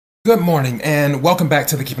Good morning and welcome back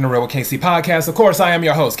to the Keeping It Real with KC podcast. Of course, I am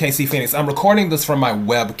your host, KC Phoenix. I'm recording this from my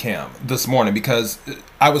webcam this morning because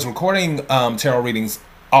I was recording tarot readings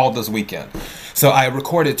all this weekend. So I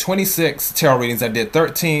recorded 26 tarot readings. I did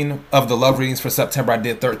 13 of the love readings for September. I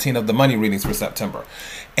did 13 of the money readings for September.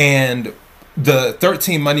 And the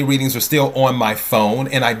 13 money readings are still on my phone,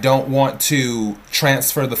 and I don't want to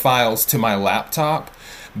transfer the files to my laptop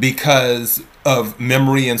because of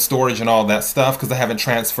memory and storage and all that stuff, because I haven't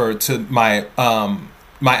transferred to my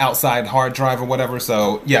my outside hard drive or whatever.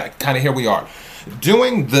 So yeah, kind of here we are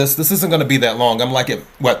doing this. This isn't going to be that long. I'm like at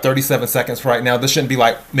 37 seconds right now. This shouldn't be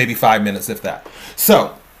like maybe 5 minutes, if that.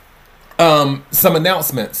 So some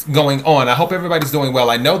announcements going on. I hope everybody's doing well.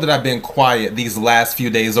 I know that I've been quiet these last few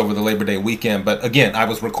days over the Labor Day weekend, but again, I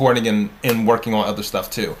was recording and working on other stuff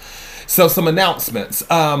too. So some announcements.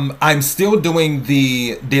 I'm still doing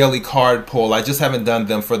the daily card pull. I just haven't done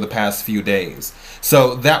them for the past few days.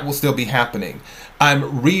 So that will still be happening. I'm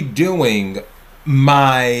redoing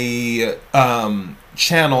my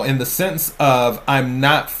channel in the sense of I'm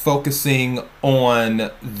not focusing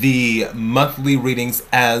on the monthly readings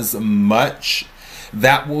as much.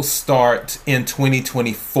 That will start in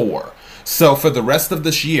 2024. So for the rest of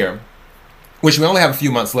this year, which we only have a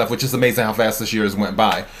few months left, which is amazing how fast this year has went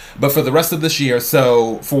by. But for the rest of this year,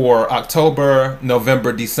 so for October,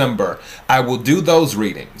 November, December, I will do those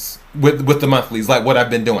readings with the monthlies, like what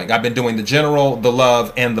I've been doing. I've been doing the general, the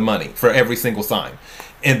love, and the money for every single sign.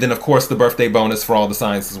 And then, of course, the birthday bonus for all the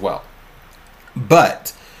signs as well.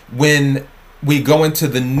 But when we go into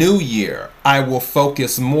the new year, I will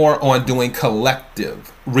focus more on doing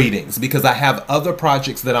collective readings because I have other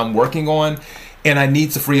projects that I'm working on, and I need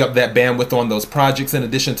to free up that bandwidth on those projects. In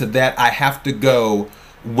addition to that, I have to go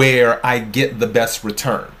where I get the best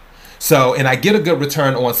return. So, and I get a good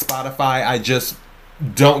return on Spotify. I just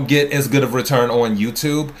don't get as good of a return on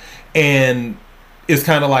YouTube. And it's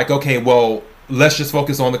kind of like, okay, well, let's just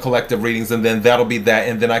focus on the collective readings, and then that'll be that.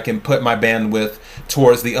 And then I can put my bandwidth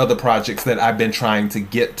towards the other projects that I've been trying to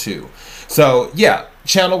get to. So yeah,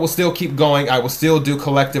 channel will still keep going. I will still do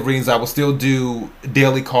collective readings. I will still do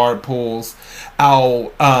daily card pulls.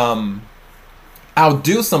 I'll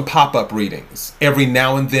do some pop-up readings every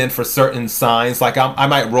now and then for certain signs. Like I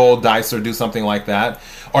might roll dice or do something like that,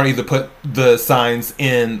 or either put the signs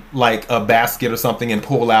in like a basket or something and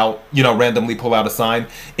pull out, randomly pull out a sign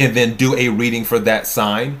and then do a reading for that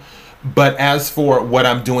sign. But as for what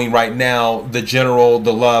I'm doing right now, the general,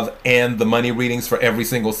 the love, and the money readings for every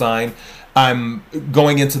single sign, I'm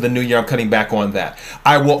going into the new year, I'm cutting back on that.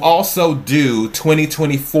 I will also do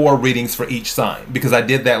 2024 readings for each sign because I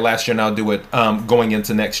did that last year, and I'll do it going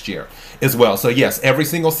into next year as well. So yes, every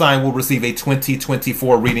single sign will receive a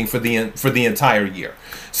 2024 reading for the entire year.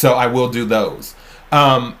 So I will do those.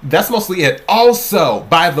 That's mostly it. Also,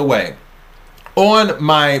 by the way, on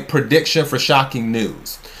my prediction for shocking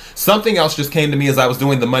news, something else just came to me as I was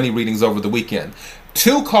doing the money readings over the weekend.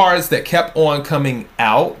 2 cards that kept on coming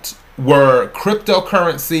out were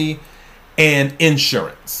cryptocurrency and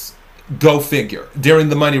insurance. Go figure. During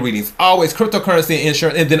the money readings, always cryptocurrency and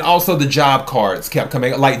insurance, and then also the job cards kept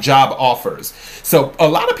coming, like job offers. So a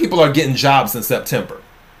lot of people are getting jobs in September.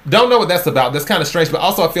 Don't know what that's about. That's kind of strange, but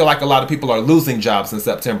also I feel like a lot of people are losing jobs in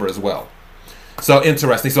September as well. So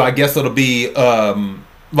interesting. So I guess it'll be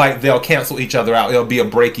like they'll cancel each other out. It'll be a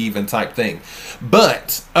break-even type thing.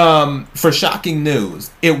 But for shocking news,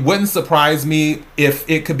 it wouldn't surprise me if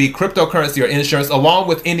it could be cryptocurrency or insurance, along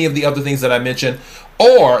with any of the other things that I mentioned,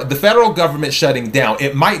 or the federal government shutting down.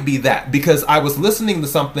 It might be that, because I was listening to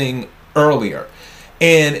something earlier,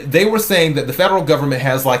 and they were saying that the federal government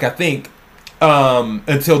has, like, I think,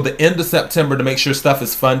 until the end of September to make sure stuff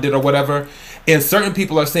is funded or whatever. And certain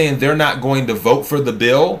people are saying they're not going to vote for the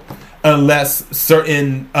bill unless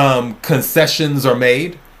certain concessions are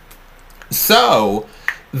made. So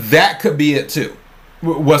that could be it too,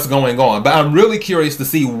 what's going on. But I'm really curious to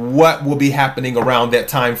see what will be happening around that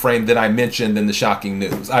time frame that I mentioned in the shocking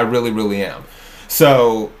news. I really, really am.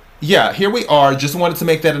 So yeah, here we are. Just wanted to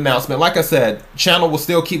make that announcement. Like I said, channel will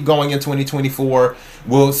still keep going in 2024.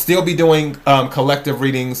 We'll still be doing collective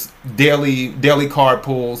readings, daily card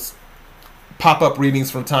pulls, pop-up readings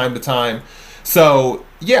from time to time. So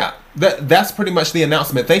yeah, that's pretty much the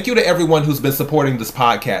announcement. Thank you to everyone who's been supporting this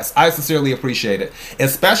podcast. I sincerely appreciate it,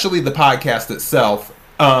 especially the podcast itself,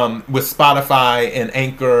 with Spotify and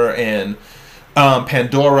Anchor and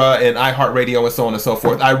Pandora and iHeartRadio and so on and so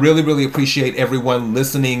forth. I really, really appreciate everyone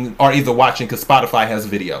listening or either watching, because Spotify has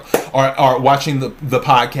video, or watching the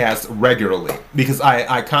podcast regularly, because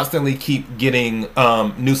I constantly keep getting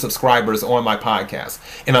new subscribers on my podcast,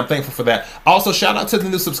 and I'm thankful for that. Also, shout out to the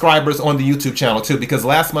new subscribers on the YouTube channel too, because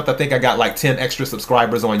last month I think I got like 10 extra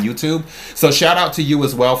subscribers on YouTube. So shout out to you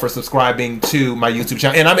as well for subscribing to my YouTube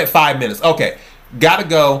channel. And I'm at 5 minutes. Okay. Gotta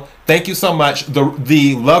go. Thank you so much.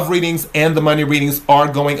 The love readings and the money readings are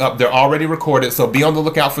going up. They're already recorded, so be on the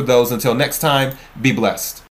lookout for those. Until next time, be blessed.